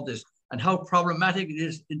dimension of this and how problematic it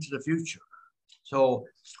is into the future. So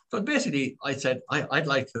basically, I said I'd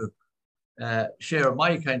like to share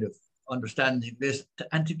my kind of understanding of this,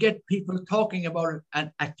 and to get people talking about it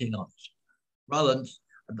and acting on it. Rather than,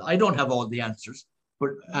 I don't have all the answers,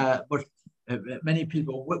 but many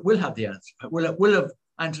people will have the answer. Will have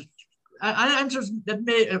answers that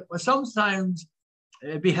may sometimes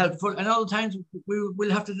be helpful, and other times we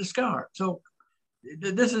will have to discard. So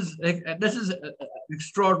this is an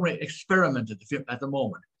extraordinary experiment at the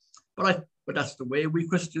moment, but that's the way we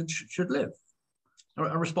Christians should live,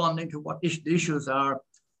 responding to what the issues are,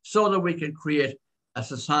 so that we can create a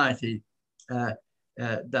society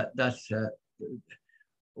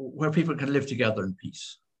where people can live together in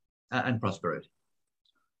peace and prosperity.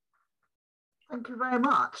 Thank you very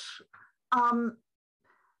much.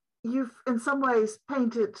 You've in some ways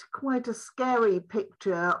painted quite a scary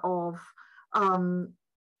picture of what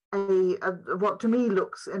to me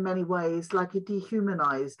looks in many ways like a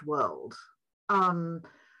dehumanized world. And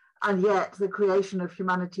yet the creation of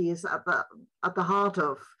humanity is at the heart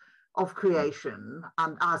of creation,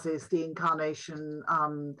 and as is the incarnation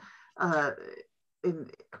in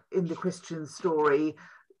the Christian story.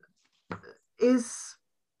 Is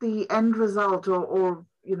the end result, or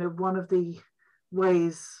you know, one of the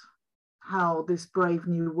ways how this brave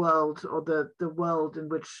new world, or the world in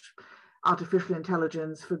which artificial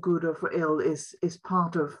intelligence, for good or for ill, is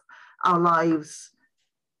part of our lives,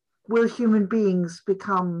 will human beings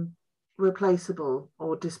become replaceable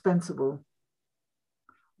or dispensable?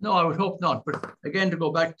 No, I would hope not. But again, to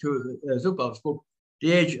go back to Zubov's book,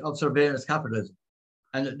 The Age of Surveillance Capitalism,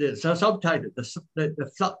 and the subtitle,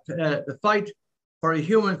 the fight for a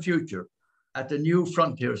human future at the new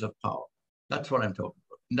frontiers of power. That's what I'm talking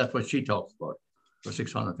about. And that's what she talks about for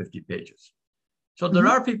 650 pages. So there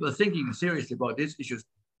are people thinking seriously about these issues.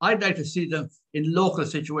 I'd like to see them in local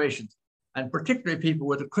situations, and particularly people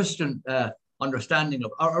with a Christian understanding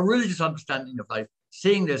of, or a religious understanding of life,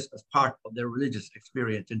 seeing this as part of their religious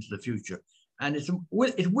experience into the future. And it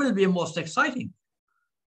will be most exciting.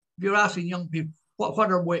 If you're asking young people,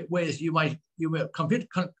 what are ways you may contribute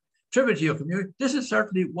to your community, this is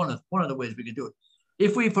certainly one of the ways we can do it.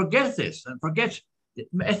 If we forget this and forget the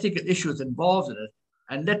ethical issues involved in it,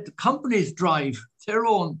 and let the companies drive their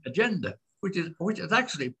own agenda, which is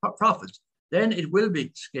actually profits, then it will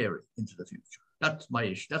be scary into the future. That's my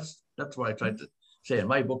issue. That's what I tried to say in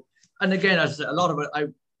my book. And again, as a lot of it,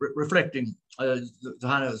 I'm reflecting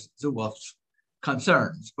Johanna Zubov's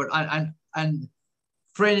concerns, but and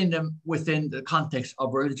framing them within the context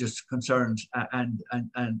of religious concerns and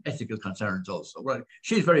ethical concerns also. Right?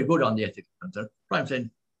 She's very good on the ethical concerns. But I'm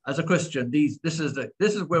saying, as a Christian, this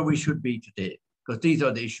is where we should be today, because these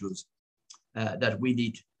are the issues that we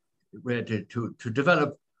need to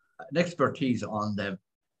develop an expertise on them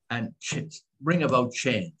and bring about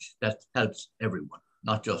change that helps everyone,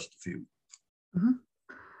 not just a few. Mm-hmm.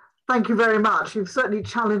 Thank you very much. You've certainly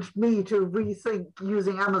challenged me to rethink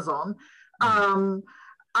using Amazon,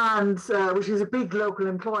 which is a big local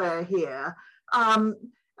employer here. And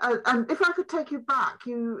if I could take you back,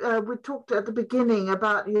 we talked at the beginning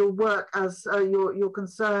about your work as your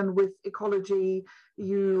concern with ecology.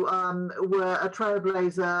 You were a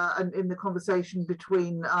trailblazer and in the conversation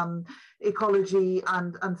between ecology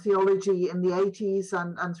and theology in the 80s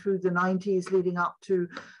and through the 90s, leading up to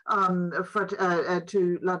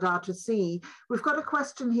Laudato Si. We've got a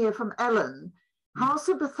question here from Ellen. How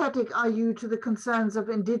sympathetic are you to the concerns of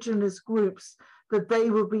indigenous groups that they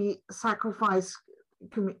will be sacrificed?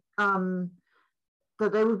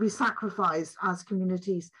 That they would be sacrificed as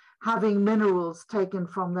communities, having minerals taken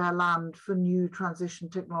from their land for new transition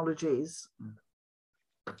technologies?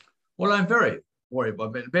 Well, I'm very worried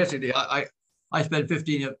about it. Basically, I spent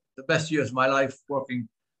 15 of the best years of my life working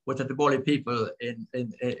with the Daboli people in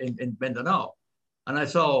Mindanao, and I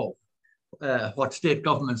saw what state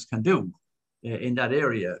governments can do in that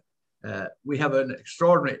area. We have an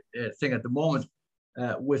extraordinary thing at the moment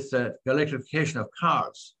with the electrification of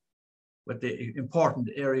cars, with the important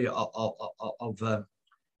area of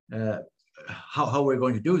how we're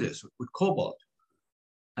going to do this with cobalt,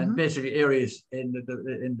 and basically areas in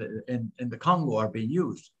the Congo are being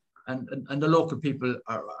used, and the local people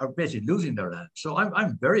are basically losing their land. So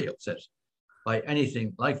I'm very upset by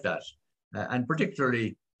anything like that, and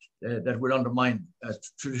particularly that would undermine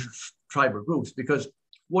traditional tribal groups, because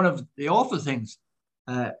one of the awful things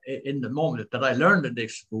in the moment that I learned in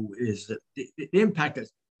this school is that the impact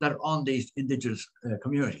that are on these indigenous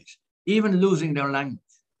communities, even losing their language.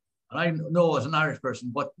 And I know as an Irish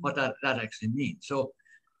person what that actually means. So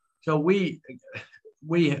we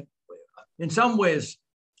in some ways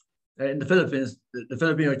in the Philippines, the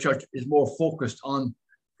Filipino church is more focused on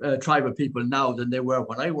tribal people now than they were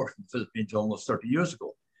when I worked in the Philippines almost 30 years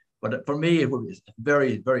ago. But for me, it was a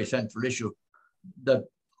very, very central issue that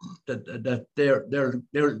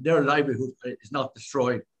their livelihood is not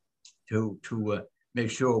destroyed to make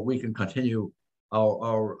sure we can continue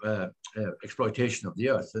our exploitation of the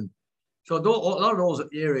earth. And so a lot of those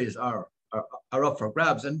areas are up for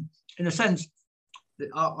grabs. And in a sense,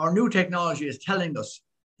 our new technology is telling us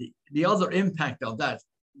the other impact of that.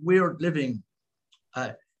 We're living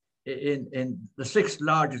in the sixth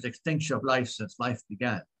largest extinction of life since life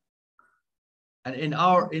began. And in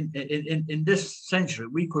this century,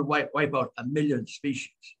 we could wipe out 1 million species,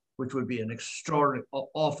 which would be an extraordinary,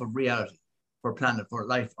 awful reality for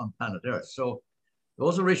life on planet Earth. So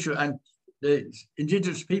those are issues. And the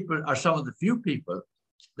indigenous people are some of the few people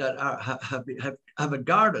that have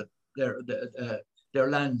guarded their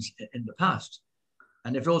lands in the past.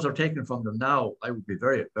 And if those are taken from them now, I would be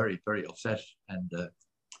very, very, very upset. And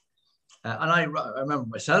I remember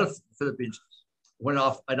myself, the Philippines,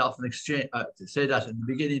 I'd often exchange to say that in the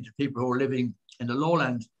beginning to people who were living in the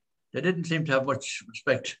lowland, they didn't seem to have much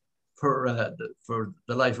respect for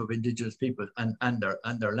the life of indigenous people and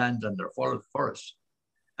their land and their forests.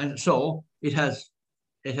 And so it has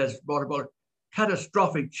brought about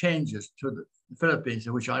catastrophic changes to the Philippines,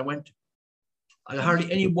 in which I went.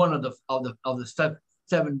 Hardly any one of the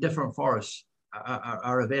 7 different forests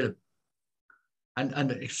are available, and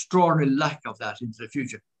an extraordinary lack of that into the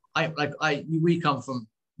future. We come from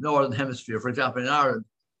Northern Hemisphere, for example. In Ireland,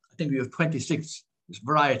 I think we have 26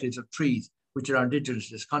 varieties of trees which are indigenous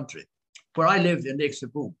to this country. Where I lived in Lake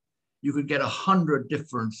Cebu, you could get 100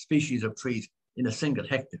 different species of trees in a single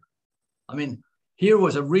hectare. I mean, here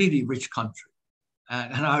was a really rich country,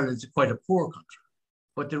 and Ireland is quite a poor country.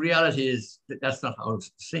 But the reality is that that's not how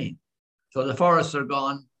it's seen. So the forests are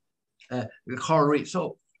gone, the coral reef.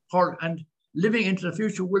 And living into the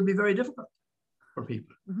future will be very difficult for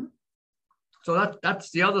people. Mm-hmm. So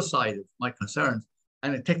that's the other side of my concerns.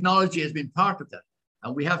 And technology has been part of that.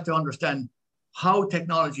 And we have to understand how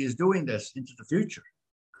technology is doing this into the future.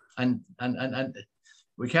 And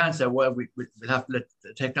we can't say, well, we'll have to let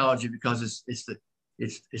the technology, because it's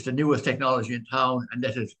the newest technology in town, and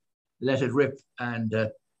let it rip, and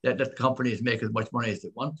let the companies make as much money as they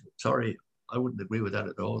want to. Sorry, I wouldn't agree with that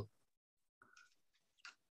at all.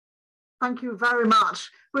 Thank you very much.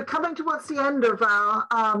 We're coming towards the end of our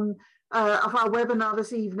webinar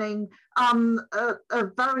this evening. A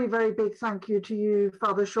very, very big thank you to you,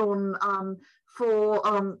 Father Sean,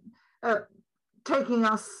 for taking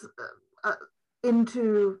us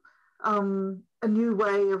into a new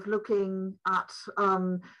way of looking at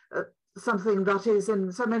something that is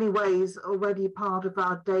in so many ways already part of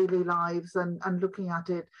our daily lives, and looking at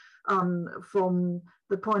it from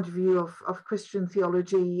the point of view of Christian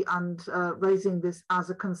theology, and raising this as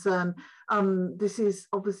a concern. This is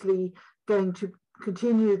obviously going to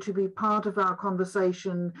continue to be part of our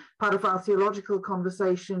conversation, part of our theological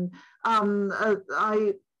conversation.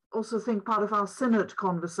 I also think part of our synod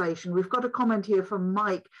conversation. We've got a comment here from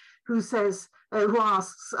Mike, who says, who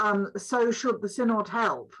asks, so should the synod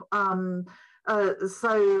help?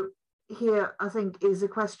 So here, I think, is a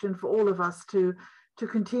question for all of us to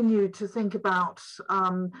continue to think about,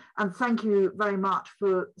 and thank you very much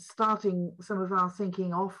for starting some of our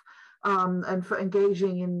thinking off, and for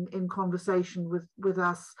engaging in conversation with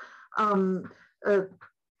us.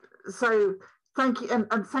 So thank you,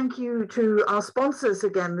 and thank you to our sponsors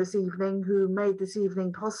again this evening, who made this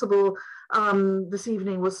evening possible. This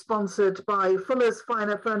evening was sponsored by Fuller's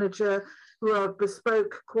Finer Furniture, who are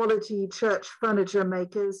bespoke quality church furniture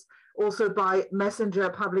makers, also by Messenger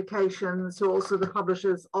Publications, who are also the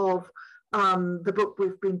publishers of the book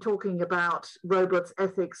we've been talking about, Robots,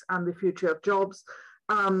 Ethics and the Future of Jobs,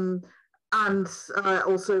 and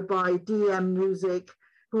also by DM Music,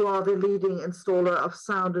 who are the leading installer of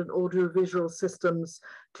sound and audiovisual systems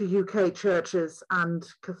to UK churches and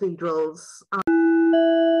cathedrals.